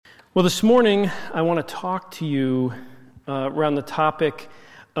Well, this morning, I want to talk to you around the topic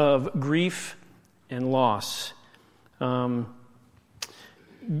of grief and loss.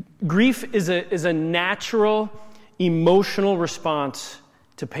 Grief is a natural, emotional response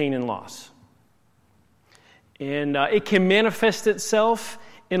to pain and loss. And it can manifest itself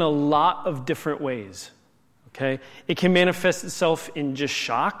in a lot of different ways. Okay? It can manifest itself in just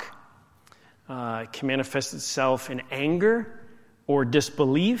shock. It can manifest itself in anger, or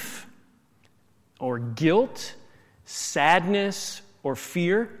disbelief, or guilt, sadness, or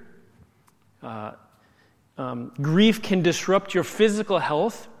fear. Grief can disrupt your physical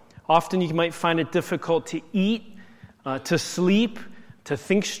health. Often you might find it difficult to eat, to sleep, to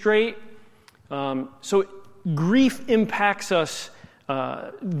think straight. So grief impacts us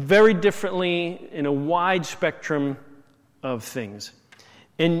very differently in a wide spectrum of things.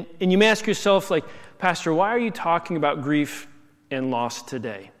 And you may ask yourself, like, Pastor, why are you talking about grief and loss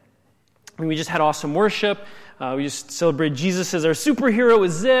today? I mean, we just had awesome worship. We just celebrated Jesus as our superhero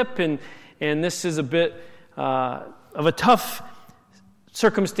with Zip, and this is a bit of a tough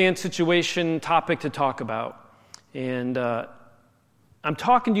circumstance, situation, topic to talk about. And I'm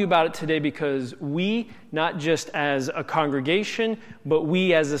talking to you about it today because we, not just as a congregation, but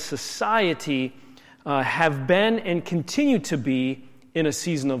we as a society have been and continue to be in a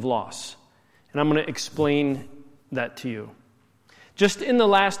season of loss. And I'm going to explain that to you. Just in the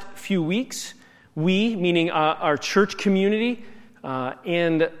last few weeks, we, meaning our church community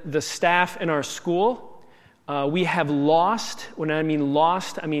and the staff in our school, we have lost, when I mean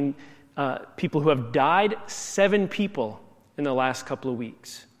lost, I mean people who have died, 7 people in the last couple of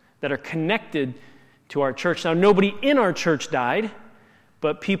weeks that are connected to our church. Now, nobody in our church died,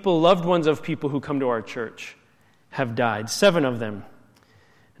 but people, loved ones of people who come to our church have died. 7 of them.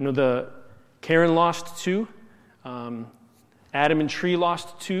 I know Karen lost 2. Adam and Tree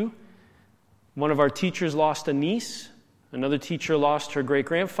lost 2. One of our teachers lost a niece. Another teacher lost her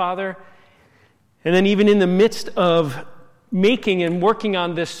great-grandfather. And then even in the midst of making and working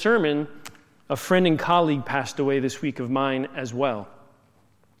on this sermon, a friend and colleague passed away this week of mine as well.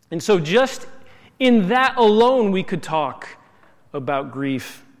 And so just in that alone, we could talk about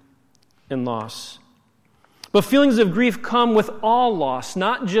grief and loss. But feelings of grief come with all loss,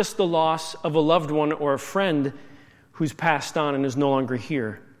 not just the loss of a loved one or a friend who's passed on and is no longer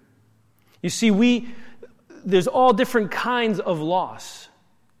here. You see, there's all different kinds of loss.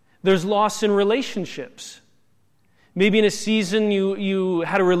 There's loss in relationships. Maybe in a season you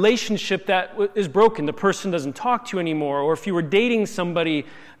had a relationship that is broken. The person doesn't talk to you anymore. Or if you were dating somebody,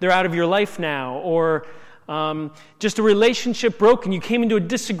 they're out of your life now. Or just a relationship broken. You came into a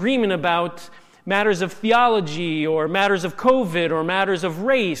disagreement about matters of theology, or matters of COVID, or matters of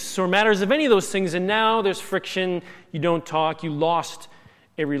race, or matters of any of those things, and now there's friction, you don't talk, you lost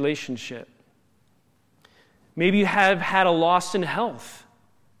a relationship. Maybe you have had a loss in health,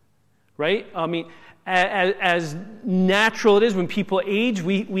 right? I mean, as natural it is when people age,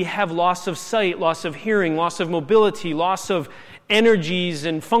 we have loss of sight, loss of hearing, loss of mobility, loss of energies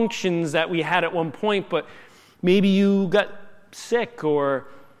and functions that we had at one point, but maybe you got sick, or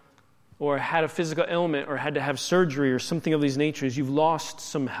had a physical ailment, or had to have surgery, or something of these natures. You've lost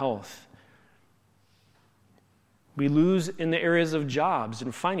some health. We lose in the areas of jobs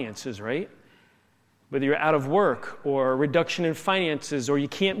and finances, right? Whether you're out of work, or reduction in finances, or you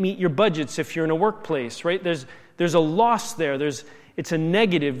can't meet your budgets if you're in a workplace, right? There's a loss there. It's a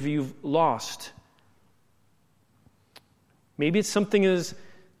negative you've lost. Maybe it's something as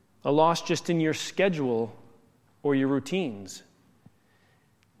a loss just in your schedule or your routines.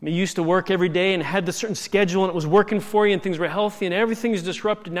 You used to work every day and had the certain schedule, and it was working for you, and things were healthy, and everything is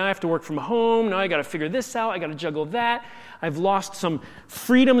disrupted. Now I have to work from home. Now I got to figure this out. I got to juggle that. I've lost some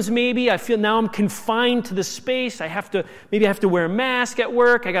freedoms maybe. I feel now I'm confined to the space. I have to wear a mask at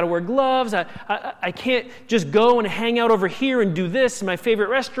work. I got to wear gloves. I can't just go and hang out over here and do this in my favorite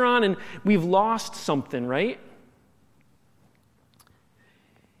restaurant, and we've lost something, right?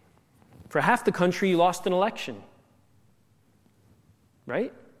 For half the country, you lost an election,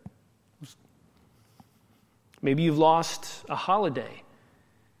 right? Maybe you've lost a holiday,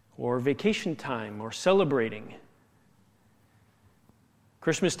 or vacation time, or celebrating.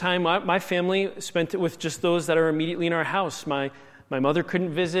 Christmas time, my family spent it with just those that are immediately in our house. My mother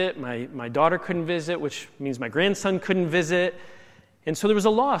couldn't visit, my daughter couldn't visit, which means my grandson couldn't visit. And so there was a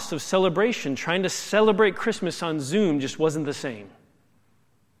loss of celebration. Trying to celebrate Christmas on Zoom just wasn't the same,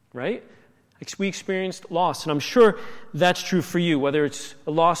 right? We experienced loss, and I'm sure that's true for you, whether it's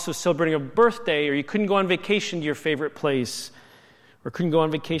a loss of celebrating a birthday, or you couldn't go on vacation to your favorite place, or couldn't go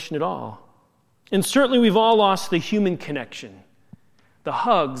on vacation at all. And certainly we've all lost the human connection, The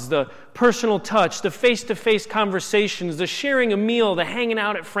hugs, the personal touch, the face-to-face conversations, the sharing a meal, the hanging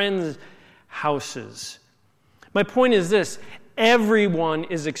out at friends' houses. My point is this: everyone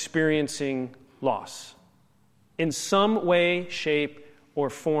is experiencing loss in some way, shape, or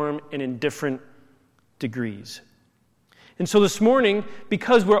form, and in different degrees. And so this morning,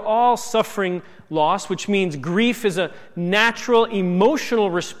 because we're all suffering loss, which means grief is a natural emotional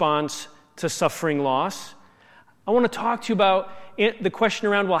response to suffering loss, I want to talk to you about the question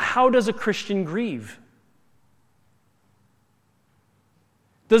around, well, how does a Christian grieve?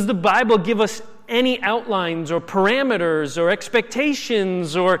 Does the Bible give us any outlines or parameters or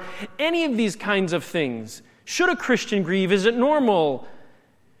expectations or any of these kinds of things? Should a Christian grieve? Is it normal?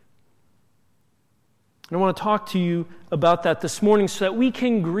 And I want to talk to you about that this morning so that we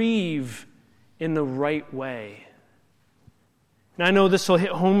can grieve in the right way. And I know this will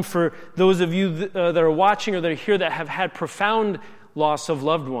hit home for those of you that are watching or that are here that have had profound loss of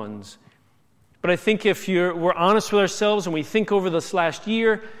loved ones. But I think if we're honest with ourselves and we think over this last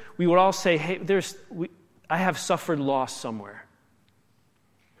year, we would all say, hey, I have suffered loss somewhere.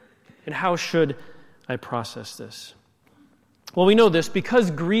 And how should I process this? Well, we know this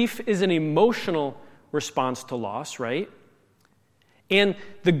because grief is an emotional response to loss, right? And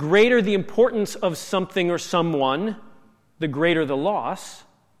the greater the importance of something or someone, the greater the loss,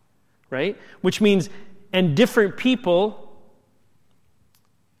 right? Which means, and different people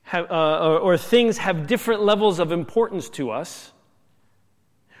have, or things have different levels of importance to us.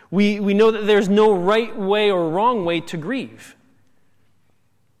 We know that there's no right way or wrong way to grieve.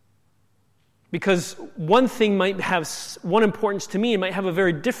 Because one thing might have one importance to me and might have a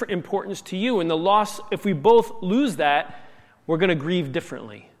very different importance to you. And the loss, if we both lose that, we're going to grieve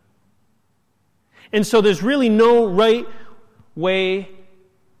differently. And so there's really no right way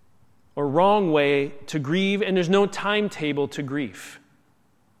or wrong way to grieve, and there's no timetable to grief.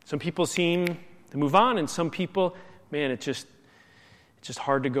 Some people seem to move on, and some people, man, it's just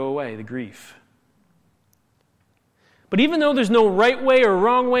hard to go away, the grief. But even though there's no right way or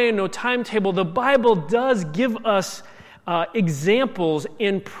wrong way and no timetable, the Bible does give us examples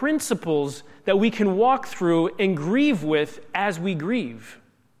and principles that we can walk through and grieve with as we grieve.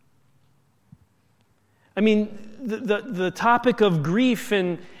 I mean, the topic of grief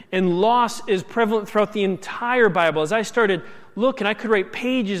and loss is prevalent throughout the entire Bible. As I started looking, I could write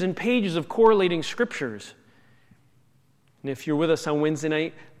pages and pages of correlating scriptures. And if you're with us on Wednesday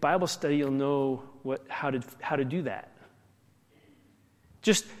night Bible study, you'll know how to do that.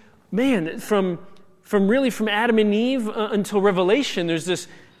 Just, man, from Adam and Eve until Revelation, there's this,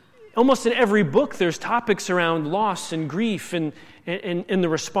 almost in every book, there's topics around loss and grief and the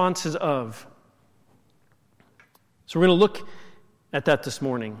responses of. So we're going to look at that this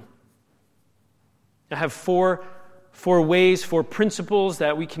morning. I have four ways, 4 principles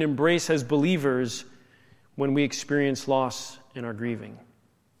that we can embrace as believers when we experience loss in our grieving.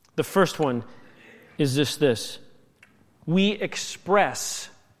 The first one is this. We express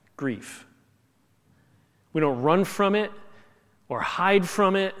grief. We don't run from it or hide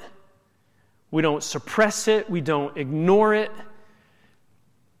from it. We don't suppress it. We don't ignore it.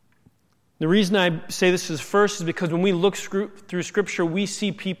 The reason I say this is first is because when we look through Scripture, we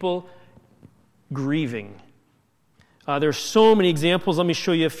see people grieving. There are so many examples. Let me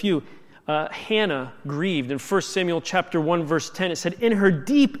show you a few. Hannah grieved. In 1 Samuel chapter 1, verse 10, it said, "In her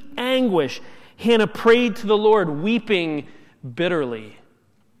deep anguish, Hannah prayed to the Lord, weeping bitterly."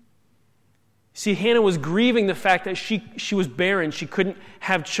 See, Hannah was grieving the fact that she was barren. She couldn't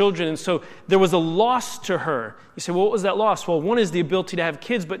have children, and so there was a loss to her. You say, well, what was that loss? Well, one is the ability to have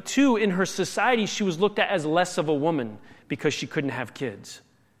kids, but 2, in her society, she was looked at as less of a woman because she couldn't have kids.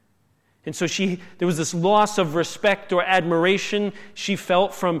 And so there was this loss of respect or admiration she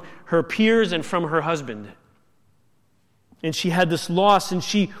felt from her peers and from her husband. And she had this loss, and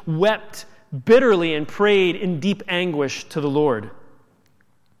she wept bitterly and prayed in deep anguish to the Lord.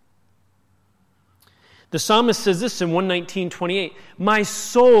 The psalmist says this in 119:28, "My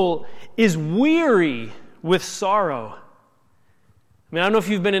soul is weary with sorrow." I mean, I don't know if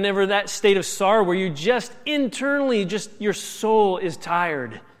you've been in ever that state of sorrow where you just internally, your soul is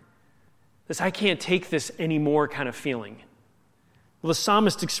tired. This, I can't take this anymore kind of feeling. Well, the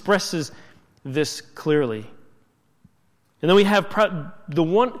psalmist expresses this clearly. And then we have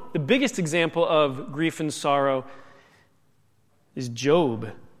the biggest example of grief and sorrow is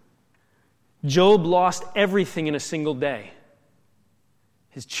Job. Job lost everything in a single day.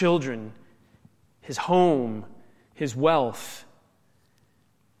 His children, his home, his wealth.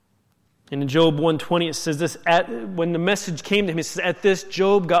 And in Job 1:20 it says this, when the message came to him, it says, "At this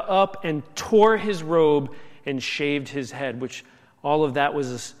Job got up and tore his robe and shaved his head," which All of that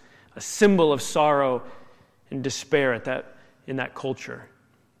was a symbol of sorrow and despair in that culture.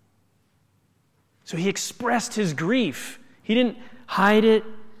 So he expressed his grief. He didn't hide it.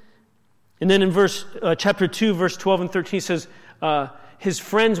 And then in chapter 2, verse 12 and 13, he says, his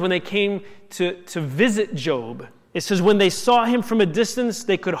friends, when they came to visit Job, it says, when they saw him from a distance,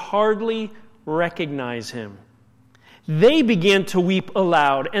 they could hardly recognize him. They began to weep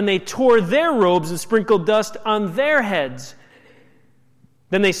aloud, and they tore their robes and sprinkled dust on their heads.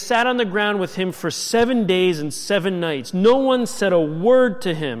 Then they sat on the ground with him for 7 days and 7 nights. No one said a word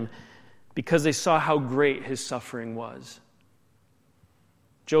to him because they saw how great his suffering was.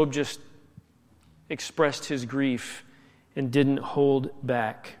 Job just expressed his grief and didn't hold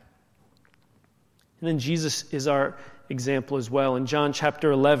back. And then Jesus is our example as well. In John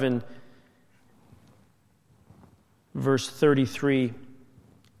chapter 11, verse 33,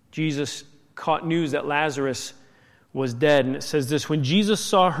 Jesus caught news that Lazarus was dead. And it says this, when Jesus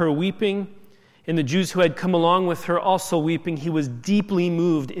saw her weeping, and the Jews who had come along with her also weeping, he was deeply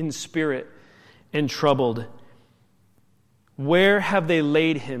moved in spirit and troubled. Where have they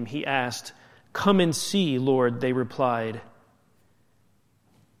laid him? He asked. Come and see, Lord, they replied.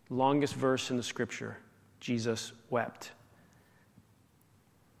 Longest verse in the scripture. Jesus wept.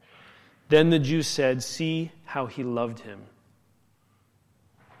 Then the Jews said, see how he loved him.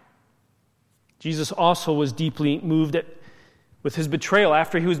 Jesus also was deeply moved with his betrayal.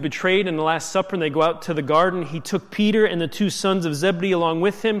 After he was betrayed in the Last Supper and they go out to the garden, he took Peter and the 2 sons of Zebedee along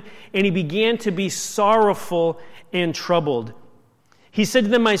with him, and he began to be sorrowful and troubled. He said to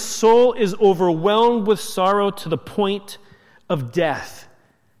them, my soul is overwhelmed with sorrow to the point of death.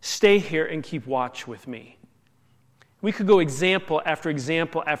 Stay here and keep watch with me. We could go example after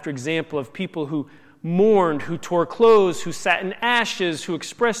example after example of people who mourned, who tore clothes, who sat in ashes, who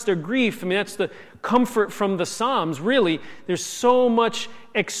expressed their grief. I mean, that's the comfort from the Psalms, really. There's so much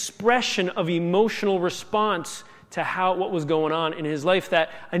expression of emotional response to what was going on in his life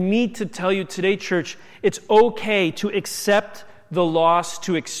that I need to tell you today, church, it's okay to accept the loss,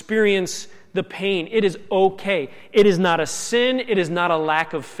 to experience the pain. It is okay. It is not a sin. It is not a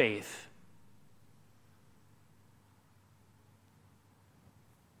lack of faith.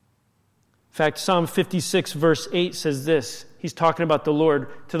 In fact, Psalm 56, verse 8 says this. He's talking about the Lord,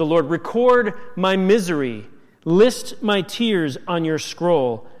 to the Lord, record my misery. List my tears on your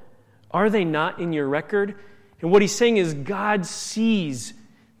scroll. Are they not in your record? And what he's saying is God sees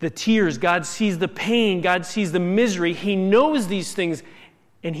the tears. God sees the pain. God sees the misery. He knows these things,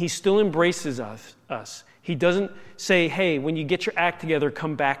 and he still embraces us. He doesn't say, hey, when you get your act together,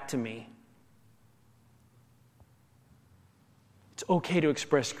 come back to me. It's okay to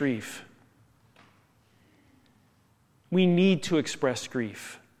express grief. We need to express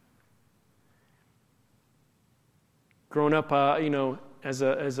grief. Growing up, as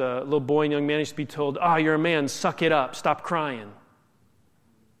a little boy and young man, I used to be told, you're a man, suck it up, stop crying.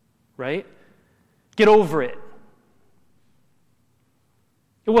 Right? Get over it.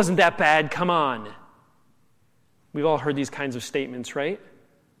 It wasn't that bad, come on. We've all heard these kinds of statements, right?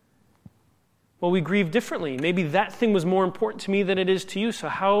 Well, we grieve differently. Maybe that thing was more important to me than it is to you, so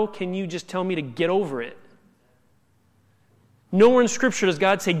how can you just tell me to get over it? Nowhere in Scripture does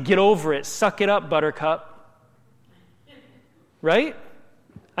God say, get over it, suck it up, buttercup. Right?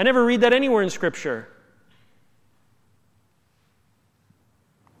 I never read that anywhere in Scripture.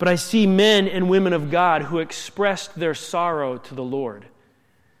 But I see men and women of God who expressed their sorrow to the Lord.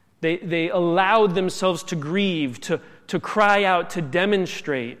 They allowed themselves to grieve, to cry out, to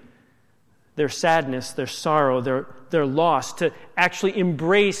demonstrate their sadness, their sorrow, their loss, to actually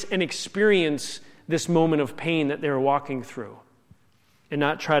embrace and experience this moment of pain that they were walking through and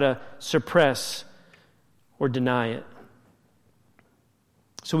not try to suppress or deny it.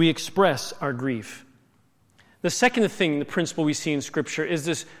 So we express our grief. The second thing, the principle we see in Scripture, is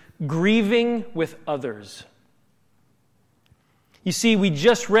this grieving with others. You see, we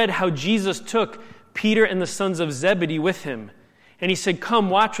just read how Jesus took Peter and the sons of Zebedee with him. And he said, come,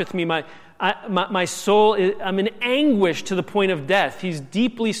 watch with me. My soul, I'm in anguish to the point of death. He's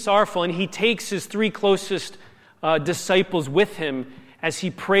deeply sorrowful, and he takes his 3 closest disciples with him as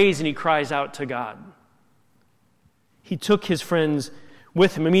he prays and he cries out to God. He took his friends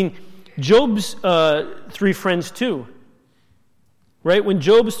with him. I mean, Job's 3 friends too. Right? When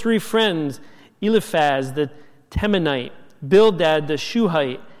Job's 3 friends, Eliphaz the Temanite, Bildad the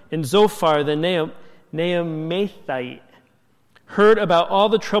Shuhite, and Zophar the Naamathite heard about all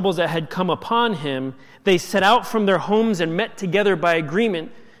the troubles that had come upon him, they set out from their homes and met together by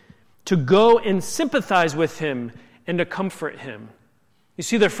agreement to go and sympathize with him and to comfort him. You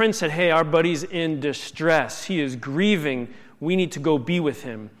see, their friends said, hey, our buddy's in distress. He is grieving. we need to go be with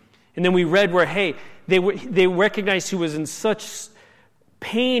him. And then we read where, hey, they recognized he was in such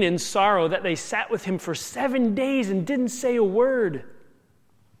pain and sorrow that they sat with him for 7 days and didn't say a word.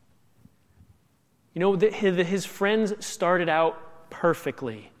 You know, his friends started out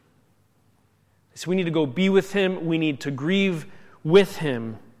perfectly. So we need to go be with him. We need to grieve with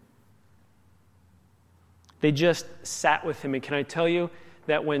him. They just sat with him. And can I tell you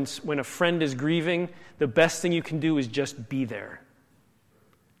that when a friend is grieving, the best thing you can do is just be there.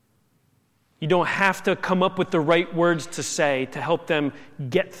 You don't have to come up with the right words to say to help them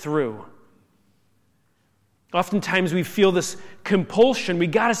get through. Oftentimes we feel this compulsion. We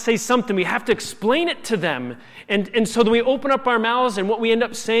got to say something. We have to explain it to them. And so then we open up our mouths, and what we end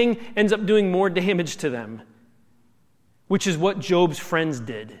up saying ends up doing more damage to them, which is what Job's friends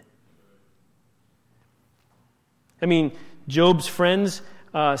did. I mean, Job's friends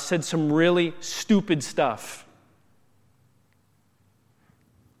said some really stupid stuff.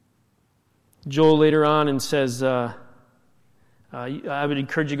 Joel later on and says, I would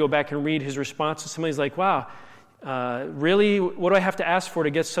encourage you to go back and read his response to somebody's like, wow, really? What do I have to ask for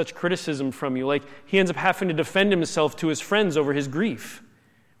to get such criticism from you? Like, he ends up having to defend himself to his friends over his grief.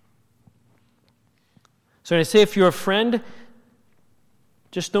 So when I say if you're a friend,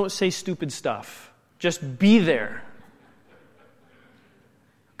 just don't say stupid stuff. Just be there.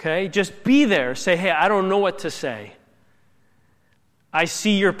 Okay? Just be there. Say, hey, I don't know what to say. I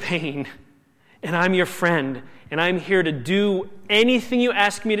see your pain. And I'm your friend, and I'm here to do anything you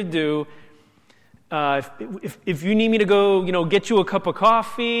ask me to do. If you need me to go, get you a cup of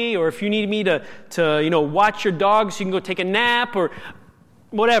coffee, or if you need me to watch your dog so you can go take a nap, or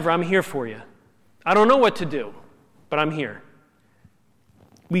whatever, I'm here for you. I don't know what to do, but I'm here.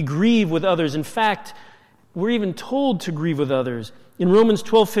 We grieve with others. In fact, we're even told to grieve with others. In Romans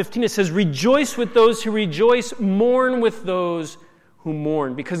 12:15, it says, "Rejoice with those who rejoice, mourn with those who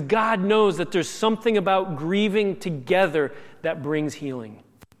mourn," because God knows that there's something about grieving together that brings healing.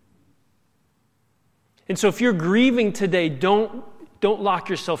 And so if you're grieving today, don't lock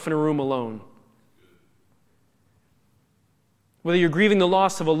yourself in a room alone. Whether you're grieving the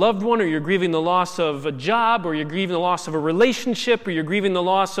loss of a loved one, or you're grieving the loss of a job, or you're grieving the loss of a relationship, or you're grieving the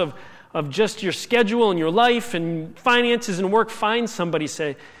loss of just your schedule and your life and finances and work, find somebody,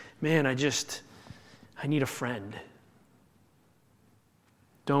 say, man, I need a friend.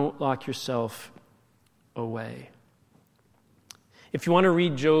 Don't lock yourself away. If you want to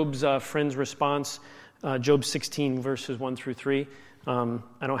read Job's friend's response, Job 16, verses 1 through 3.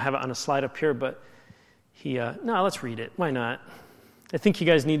 I don't have it on a slide up here, but let's read it. Why not? I think you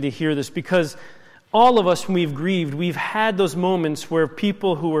guys need to hear this, because all of us, when we've grieved, we've had those moments where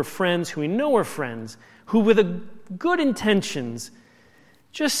people who were friends, who we know are friends, who with good intentions,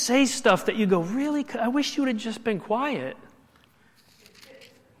 just say stuff that you go, really? I wish you would have just been quiet.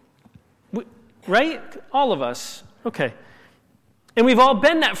 Right? All of us. Okay. And we've all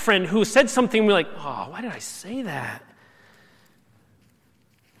been that friend who said something and we're like, oh, why did I say that?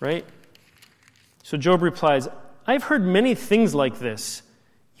 Right? So Job replies, I've heard many things like this.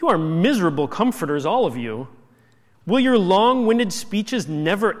 You are miserable comforters, all of you. Will your long-winded speeches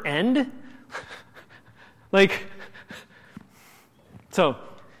never end? So,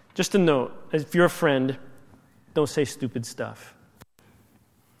 just a note, if you're a friend, don't say stupid stuff.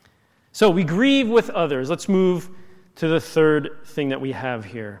 So we grieve with others. Let's move to the third thing that we have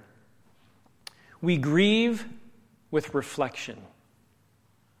here. We grieve with reflection.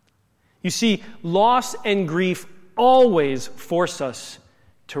 You see, loss and grief always force us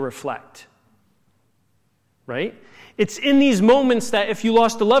to reflect. Right? It's in these moments that if you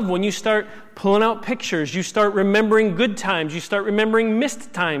lost a loved one, you start pulling out pictures, you start remembering good times, you start remembering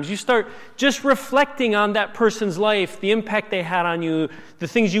missed times, you start just reflecting on that person's life, the impact they had on you, the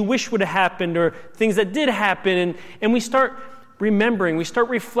things you wish would have happened or things that did happen, and we start remembering, we start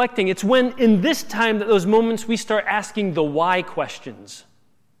reflecting. It's when in this time that those moments we start asking the why questions.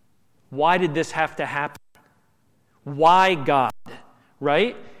 Why did this have to happen? Why God?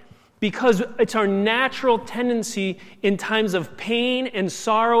 Right? Because it's our natural tendency in times of pain and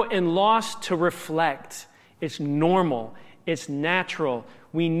sorrow and loss to reflect. It's normal. It's natural.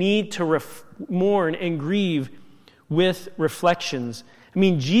 We need to mourn and grieve with reflections. I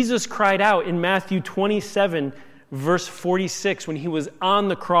mean, Jesus cried out in Matthew 27, verse 46, when he was on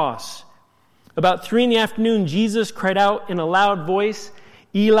the cross. About 3 p.m, Jesus cried out in a loud voice,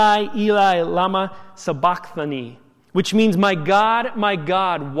 Eli, Eli, lama sabachthani, which means, my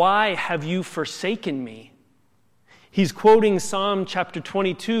God, why have you forsaken me? He's quoting Psalm chapter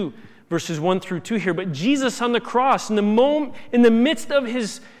 22, verses 1 through 2 here. But Jesus on the cross, in the midst of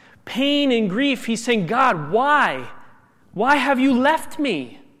his pain and grief, he's saying, God, why? Why have you left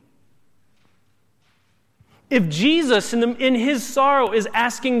me? If Jesus, in his sorrow, is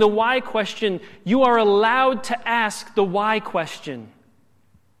asking the why question, you are allowed to ask the why question.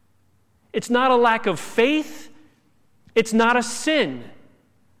 It's not a lack of faith. It's not a sin.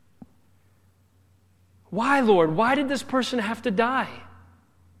 Why, Lord? Why did this person have to die?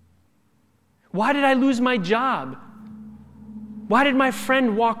 Why did I lose my job? Why did my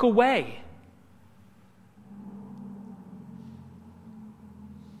friend walk away?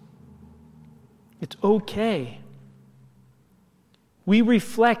 It's okay. We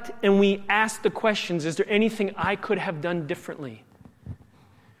reflect and we ask the questions, is there anything I could have done differently?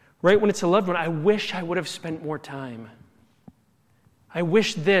 Right when it's a loved one, I wish I would have spent more time. I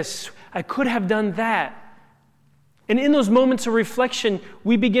wish this. I could have done that. And in those moments of reflection,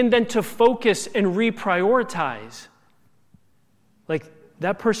 we begin then to focus and reprioritize. Like,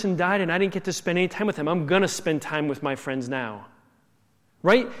 that person died and I didn't get to spend any time with them. I'm going to spend time with my friends now.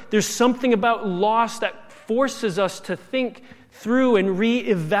 Right? There's something about loss that forces us to think through and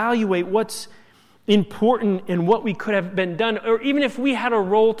reevaluate what's important and what we could have been done, or even if we had a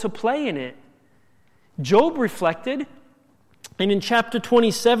role to play in it. Job reflected, and in chapter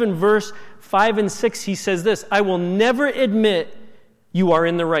 27, verse 5 and 6, he says this, I will never admit you are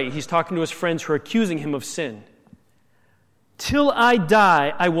in the right. He's talking to his friends who are accusing him of sin. Till I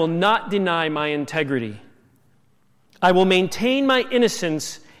die, I will not deny my integrity. I will maintain my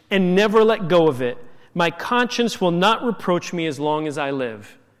innocence and never let go of it. My conscience will not reproach me as long as I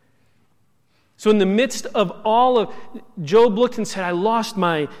live. So in the midst of all of, Job looked and said, I lost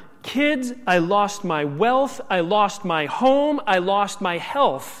my kids, I lost my wealth, I lost my home, I lost my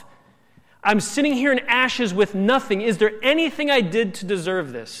health. I'm sitting here in ashes with nothing. Is there anything I did to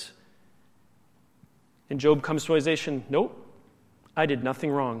deserve this? And Job comes to realization, nope, I did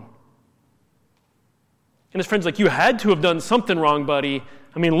nothing wrong. And his friend's like, you had to have done something wrong, buddy.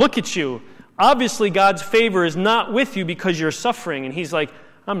 I mean, look at you. Obviously, God's favor is not with you because you're suffering. And he's like,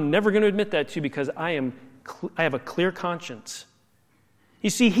 I'm never going to admit that to you because I have a clear conscience. You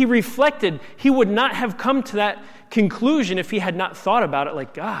see, he reflected. He would not have come to that conclusion if he had not thought about it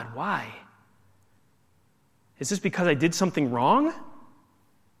like, God, why? Is this because I did something wrong?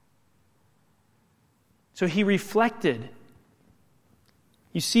 So he reflected.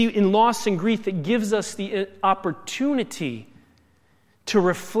 You see, in loss and grief, it gives us the opportunity to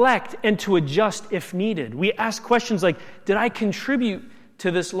reflect and to adjust if needed. We ask questions like, did I contribute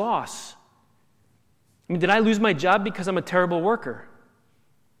to this loss? I mean, did I lose my job because I'm a terrible worker?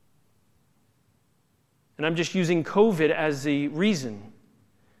 And I'm just using COVID as the reason.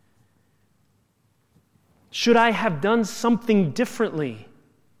 Should I have done something differently?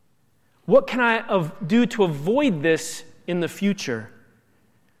 What can I do to avoid this in the future?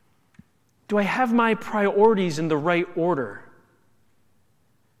 Do I have my priorities in the right order?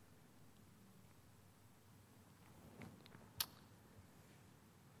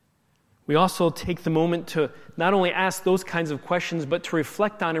 We also take the moment to not only ask those kinds of questions, but to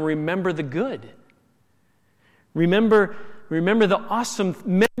reflect on and remember the good. Remember the awesome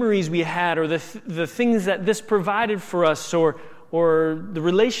memories we had, or the things that this provided for us, or the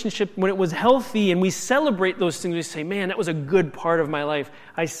relationship when it was healthy, and we celebrate those things. We say, man, that was a good part of my life.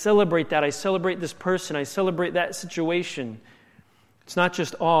 I celebrate that. I celebrate this person. I celebrate that situation. It's not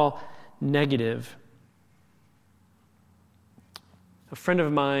just all negative. A friend of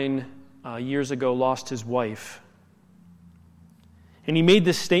mine years ago lost his wife. And he made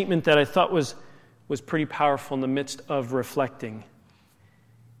this statement that I thought was pretty powerful in the midst of reflecting.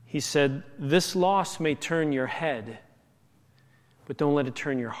 He said, this loss may turn your head, but don't let it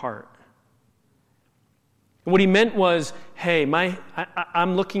turn your heart. And what he meant was, hey,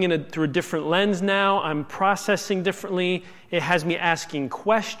 I'm looking in through a different lens now. I'm processing differently. It has me asking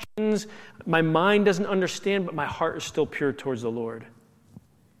questions. My mind doesn't understand, but my heart is still pure towards the Lord.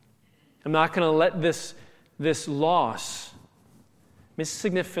 I'm not going to let this loss, this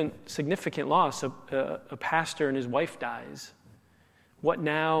significant loss, a pastor and his wife dies. What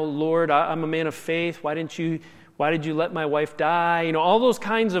now, Lord? I'm a man of faith. Why did you let my wife die? You know, all those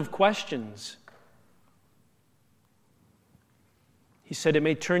kinds of questions. He said, it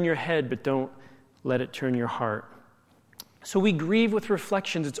may turn your head, but don't let it turn your heart. So we grieve with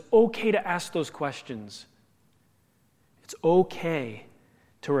reflections. It's okay to ask those questions. It's okay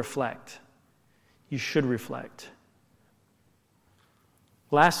to reflect. You should reflect.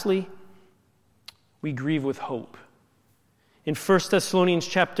 Lastly, we grieve with hope. In 1 Thessalonians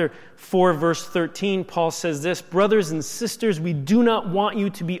chapter 4, verse 13, Paul says this, brothers and sisters, we do not want you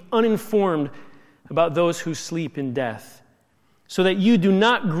to be uninformed about those who sleep in death, so that you do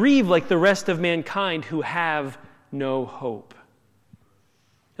not grieve like the rest of mankind who have no hope.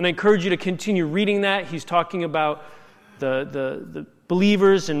 And I encourage you to continue reading that. He's talking about the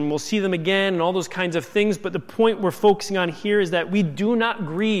believers, and we'll see them again and all those kinds of things. But the point we're focusing on here is that we do not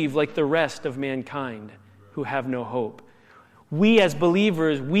grieve like the rest of mankind who have no hope. We as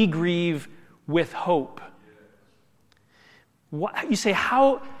believers, we grieve with hope. You say,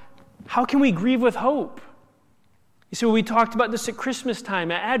 how can we grieve with hope? You see, we talked about this at Christmas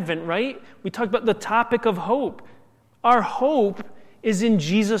time, at Advent, right? We talked about the topic of hope. Our hope is in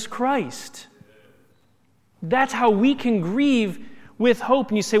Jesus Christ. That's how we can grieve with hope.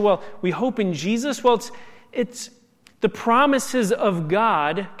 And you say, well, we hope in Jesus? Well, it's the promises of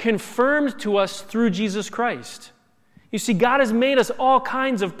God confirmed to us through Jesus Christ. You see, God has made us all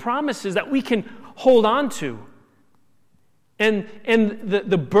kinds of promises that we can hold on to. And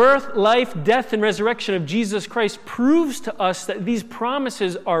the birth, life, death, and resurrection of Jesus Christ proves to us that these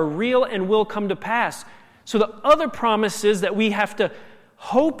promises are real and will come to pass. So the other promises that we have to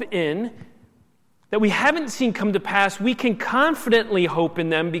hope in, that we haven't seen come to pass, we can confidently hope in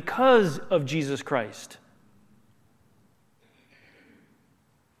them because of Jesus Christ.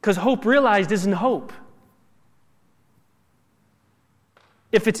 Because hope realized isn't hope.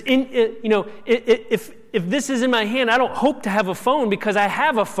 If it's if this is in my hand, I don't hope to have a phone because I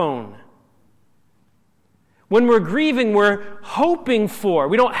have a phone. When we're grieving, we're hoping for.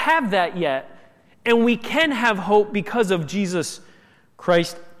 We don't have that yet. And we can have hope because of Jesus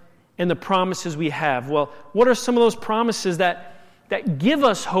Christ and the promises we have. Well, what are some of those promises that give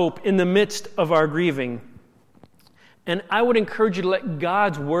us hope in the midst of our grieving? And I would encourage you to let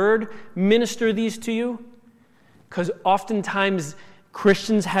God's Word minister these to you, because oftentimes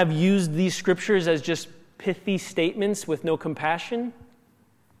Christians have used these scriptures as just pithy statements with no compassion.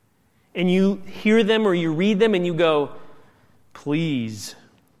 And you hear them or you read them and you go, please.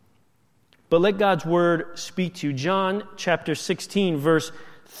 But let God's Word speak to you. John chapter 16, verse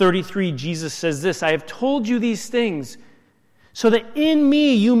 33, Jesus says this, I have told you these things so that in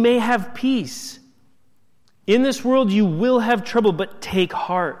me you may have peace. In this world you will have trouble, but take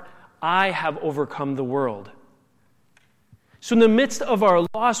heart. I have overcome the world. So in the midst of our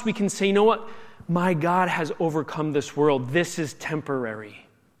loss, we can say, you know what? My God has overcome this world. This is temporary.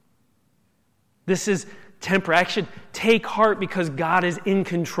 This is temporary. I should take heart because God is in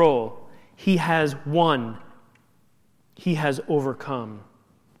control. He has won. He has overcome.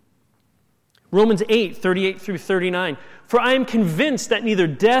 Romans 8, 38 through 39. For I am convinced that neither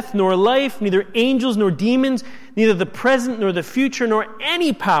death nor life, neither angels nor demons, neither the present nor the future, nor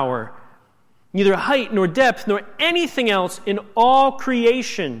any power, neither height nor depth, nor anything else in all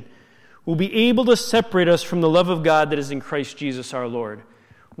creation will be able to separate us from the love of God that is in Christ Jesus our Lord.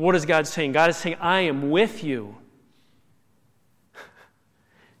 What is God saying? God is saying, I am with you.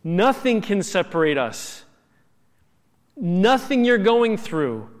 Nothing can separate us. Nothing you're going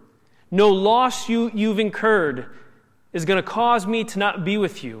through, no loss you've incurred is going to cause me to not be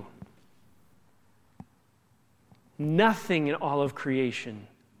with you. Nothing in all of creation.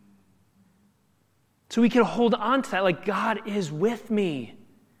 So we can hold on to that like God is with me.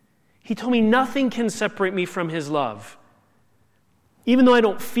 He told me nothing can separate me from His love. Even though I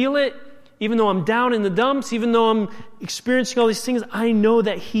don't feel it, even though I'm down in the dumps, even though I'm experiencing all these things, I know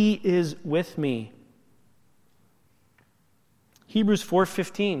that He is with me. Hebrews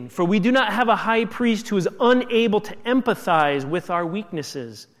 4:15, for we do not have a high priest who is unable to empathize with our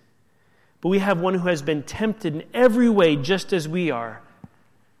weaknesses, but we have one who has been tempted in every way just as we are,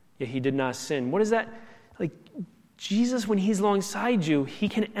 yet He did not sin. What is that? Like, Jesus, when He's alongside you, He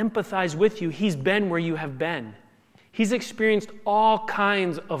can empathize with you. He's been where you have been. He's experienced all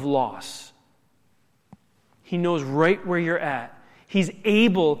kinds of loss. He knows right where you're at. He's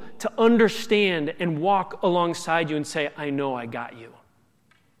able to understand and walk alongside you and say, I know I got you.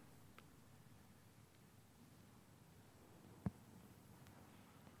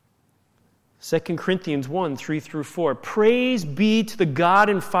 Second Corinthians 1, 3 through 4. Praise be to the God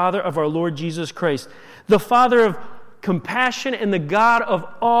and Father of our Lord Jesus Christ, the Father of compassion and the God of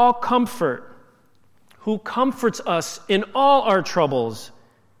all comfort, who comforts us in all our troubles,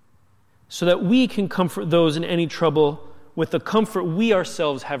 so that we can comfort those in any trouble with the comfort we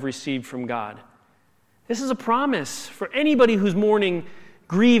ourselves have received from God. This is a promise for anybody who's mourning,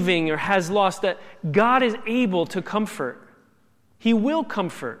 grieving, or has lost, that God is able to comfort. He will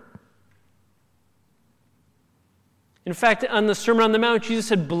comfort. In fact, on the Sermon on the Mount, Jesus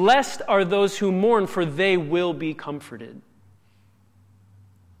said, blessed are those who mourn, for they will be comforted.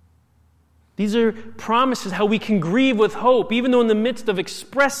 These are promises how we can grieve with hope, even though in the midst of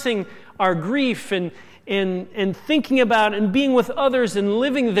expressing our grief and thinking about and being with others and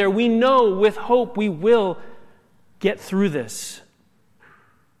living there, we know with hope we will get through this.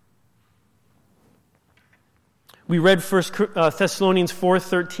 We read 1 Thessalonians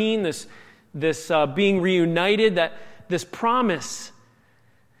 4:13, this being reunited, that this promise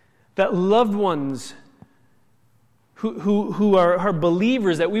that loved ones who are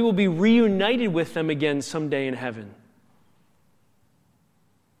believers, that we will be reunited with them again someday in heaven.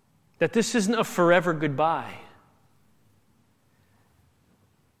 That this isn't a forever goodbye.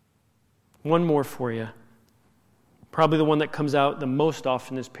 One more for you. Probably the one that comes out the most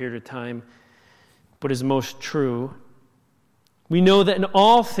often this period of time, but is most true. We know that in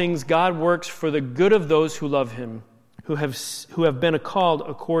all things God works for the good of those who love Him, who have been called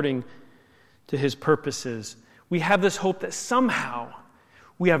according to His purposes. We have this hope that somehow,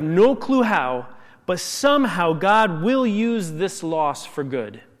 we have no clue how, but somehow God will use this loss for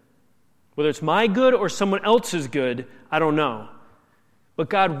good. Whether it's my good or someone else's good, I don't know. But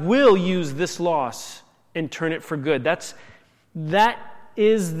God will use this loss and turn it for good. That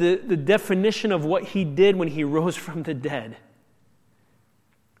is the definition of what He did when He rose from the dead.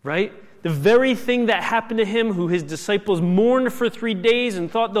 Right? The very thing that happened to Him, who His disciples mourned for 3 days and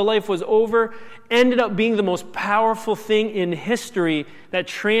thought the life was over, ended up being the most powerful thing in history that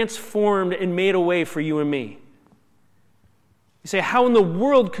transformed and made a way for you and me. You say, how in the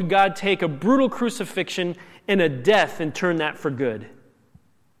world could God take a brutal crucifixion and a death and turn that for good?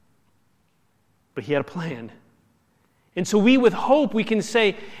 But He had a plan. And so we, with hope, we can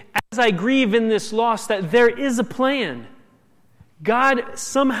say, as I grieve in this loss, that there is a plan. God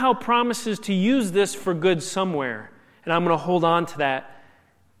somehow promises to use this for good somewhere. And I'm going to hold on to that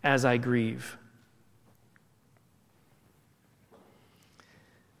as I grieve.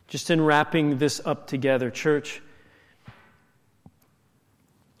 Just in wrapping this up together, church,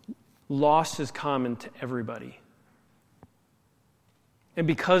 loss is common to everybody. And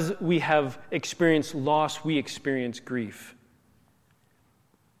because we have experienced loss, we experience grief.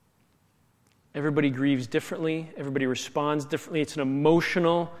 Everybody grieves differently. Everybody responds differently. It's an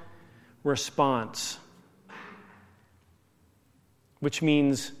emotional response, which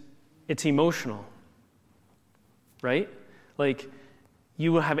means it's emotional, right? Like,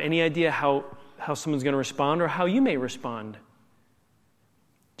 you will have any idea how someone's going to respond or how you may respond.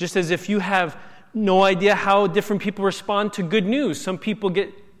 Just as if you have no idea how different people respond to good news. Some people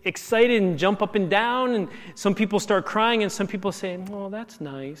get excited and jump up and down, and some people start crying, and some people say, "Oh, that's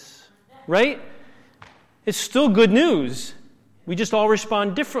nice." Right? It's still good news. We just all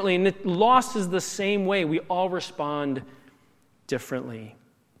respond differently, and loss is the same way. We all respond differently.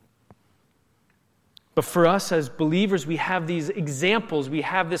 But for us as believers, we have these examples, we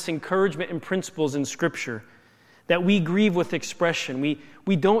have this encouragement and principles in Scripture that we grieve with expression.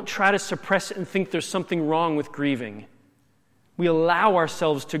 We don't try to suppress it and think there's something wrong with grieving. We allow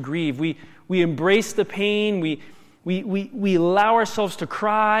ourselves to grieve. We embrace the pain. We allow ourselves to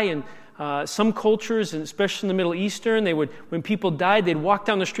cry. And some cultures, and especially in the Middle Eastern, when people died, they'd walk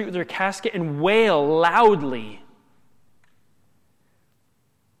down the street with their casket and wail loudly.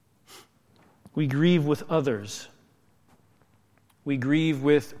 We grieve with others. We grieve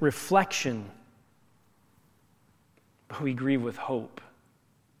with reflection. But we grieve with hope.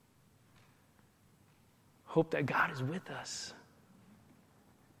 Hope that God is with us.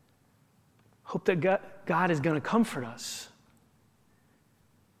 Hope that God is going to comfort us.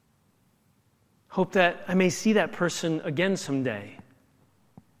 Hope that I may see that person again someday.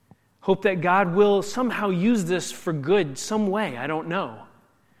 Hope that God will somehow use this for good some way. I don't know.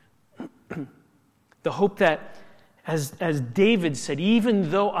 The hope that, as David said,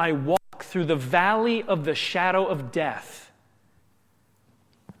 even though I walk through the valley of the shadow of death,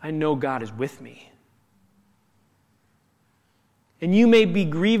 I know God is with me. And you may be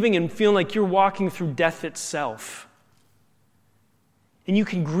grieving and feeling like you're walking through death itself. And you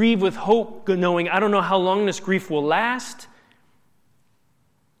can grieve with hope, knowing I don't know how long this grief will last,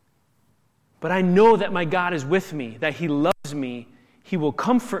 but I know that my God is with me, that He loves me, He will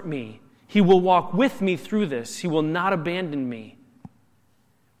comfort me, He will walk with me through this, He will not abandon me.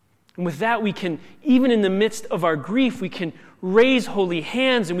 And with that, we can, even in the midst of our grief, we can raise holy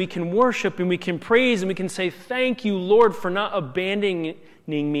hands and we can worship and we can praise and we can say, "Thank you, Lord, for not abandoning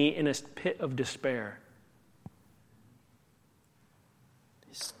me in a pit of despair."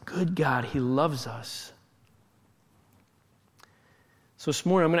 He's a good God. He loves us. So this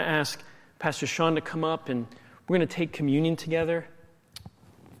morning, I'm going to ask Pastor Sean to come up and we're going to take communion together.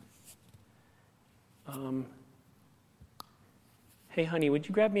 Hey, honey, would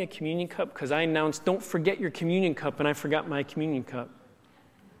you grab me a communion cup? Because I announced, don't forget your communion cup, and I forgot my communion cup.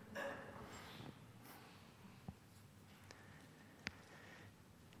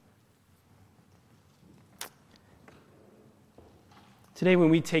 Today when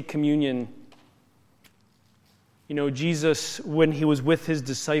we take communion, Jesus, when he was with his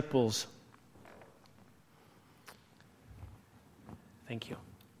disciples, thank you.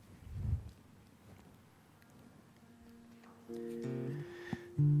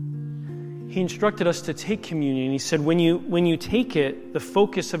 He instructed us to take communion. He said, when you take it, the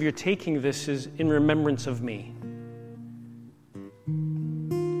focus of your taking this is in remembrance of me.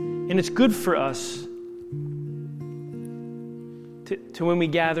 And it's good for us to when we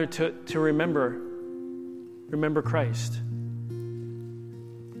gather to remember Christ.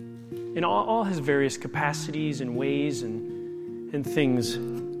 In all his various capacities and ways and things.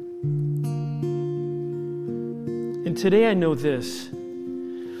 And today I know this.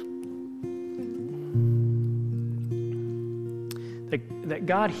 That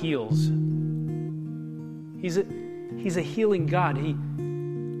God heals. He's a healing God.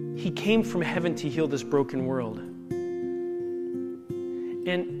 He came from heaven to heal this broken world.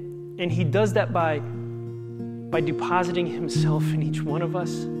 And he does that by depositing himself in each one of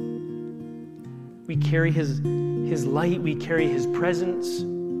us. We carry his light, we carry his presence,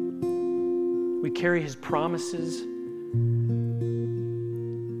 we carry his promises.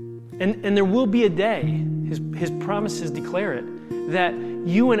 And there will be a day, his promises declare it, that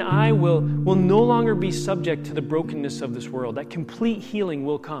you and I will no longer be subject to the brokenness of this world. That complete healing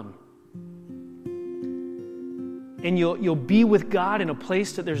will come. And you'll be with God in a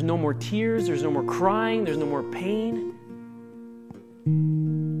place that there's no more tears, there's no more crying, there's no more pain.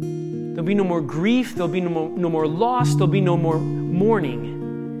 There'll be no more grief, there'll be no more loss, there'll be no more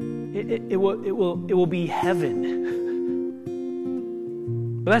mourning. It will be heaven.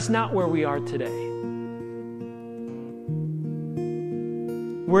 But that's not where we are today.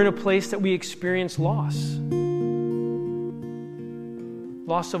 We're in a place that we experience loss.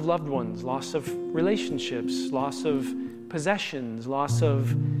 Loss of loved ones, loss of relationships, loss of possessions, loss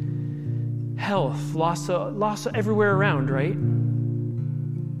of health, loss of everywhere around, right?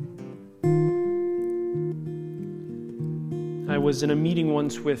 I was in a meeting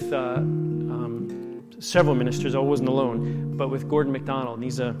once with several ministers. I wasn't alone, but with Gordon MacDonald.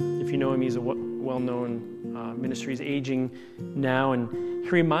 And if you know him, he's a well-known ministry. He's aging now, and he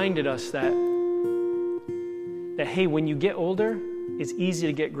reminded us that hey, when you get older, it's easy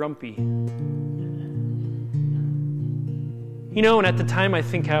to get grumpy. And at the time, I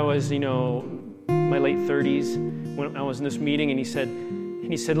think I was, my late 30s when I was in this meeting, and he said,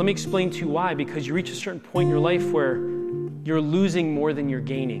 let me explain to you why. Because you reach a certain point in your life where you're losing more than you're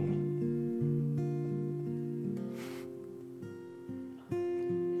gaining.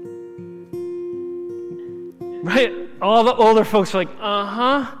 Right? All the older folks are like,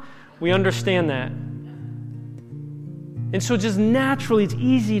 we understand that. And so just naturally, it's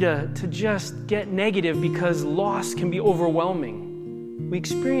easy to just get negative because loss can be overwhelming. We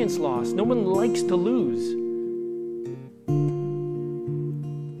experience loss. No one likes to lose.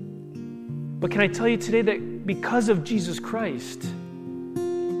 But can I tell you today that because of Jesus Christ,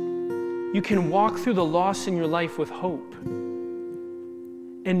 you can walk through the loss in your life with hope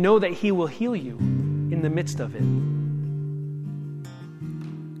and know that he will heal you in the midst of it.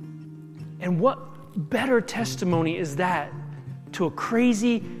 And what better testimony is that to a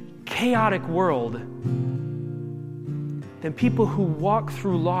crazy, chaotic world than people who walk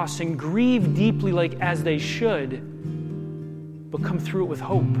through loss and grieve deeply like as they should, but come through it with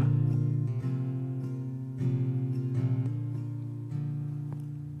hope.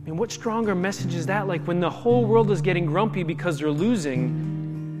 And what stronger message is that? Like when the whole world is getting grumpy because they're losing,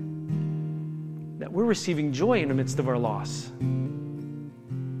 that we're receiving joy in the midst of our loss.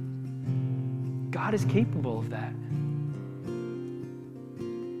 God is capable of that.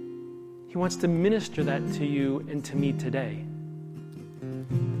 He wants to minister that to you and to me today.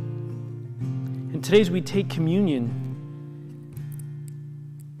 And today as we take communion,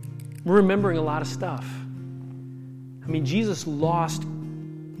 we're remembering a lot of stuff. I mean, Jesus lost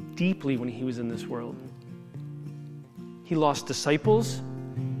deeply when he was in this world. He lost disciples.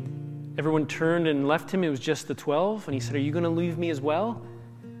 Everyone turned and left him. It was just the 12. And he said, are you going to leave me as well?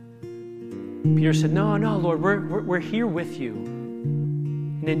 Peter said, no, Lord, we're here with you.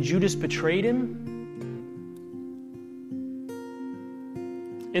 And then Judas betrayed him.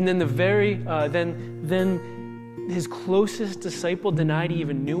 And then then his closest disciple denied he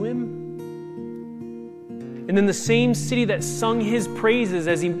even knew him. And then the same city that sung his praises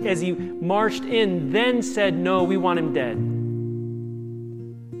as he marched in then said, no, we want him dead.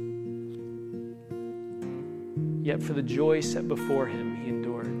 Yet for the joy set before him, he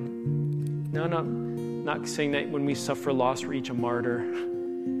endured. No, not saying that when we suffer loss, we're each a martyr.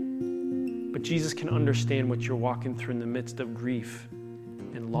 But Jesus can understand what you're walking through in the midst of grief.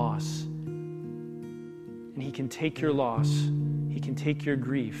 loss. And he can take your loss, he can take your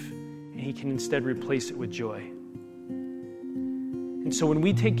grief, and he can instead replace it with joy. And so when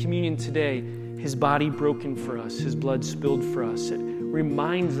we take communion today, his body broken for us, his blood spilled for us, it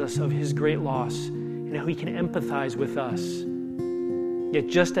reminds us of his great loss and how he can empathize with us. Yet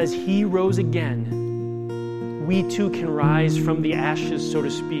just as he rose again, we too can rise from the ashes, so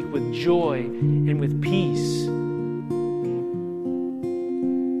to speak, with joy and with peace.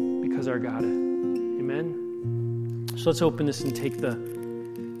 Because our God. Amen? So let's open this and take the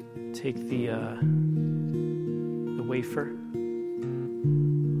wafer.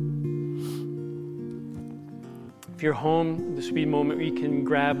 If you're home, this would be a moment where you can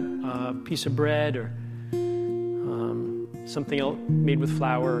grab a piece of bread or something else made with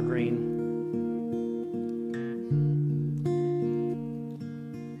flour or grain.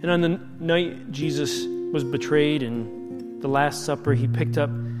 And on the night Jesus was betrayed and the Last Supper, he picked up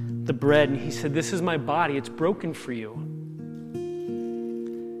the bread and he said, "This is my body, it's broken for you.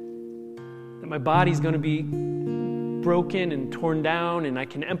 That my body's going to be broken and torn down and I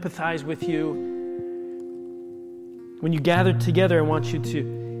can empathize with you. When you gather together, I want you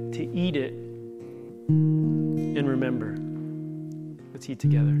to eat it and remember." Let's eat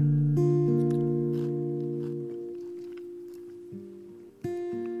together.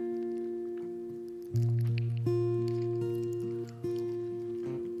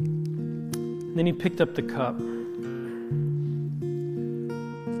 And then he picked up the cup. And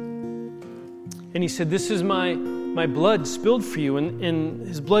he said, "This is my blood spilled for you." And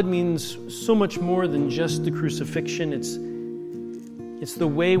his blood means so much more than just the crucifixion. It's the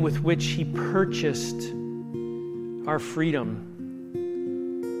way with which he purchased our freedom.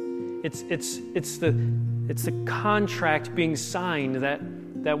 It's the contract being signed that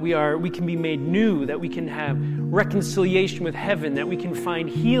we can be made new, that we can have reconciliation with heaven, that we can find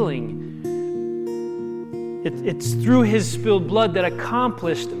healing. It's through his spilled blood that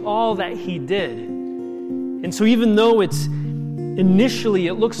accomplished all that he did. And so even though initially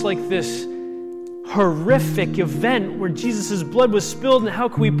it looks like this horrific event where Jesus' blood was spilled, and how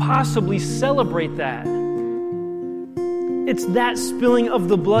can we possibly celebrate that? It's that spilling of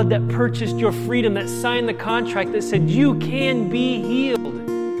the blood that purchased your freedom, that signed the contract that said you can be healed,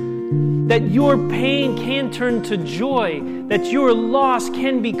 that your pain can turn to joy, that your loss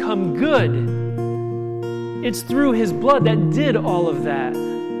can become good. It's through his blood that did all of that.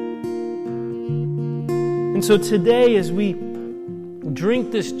 And so today, as we drink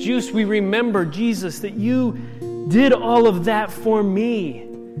this juice, we remember, Jesus, that you did all of that for me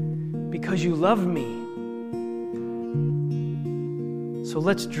because you love me. So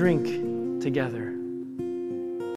let's drink together.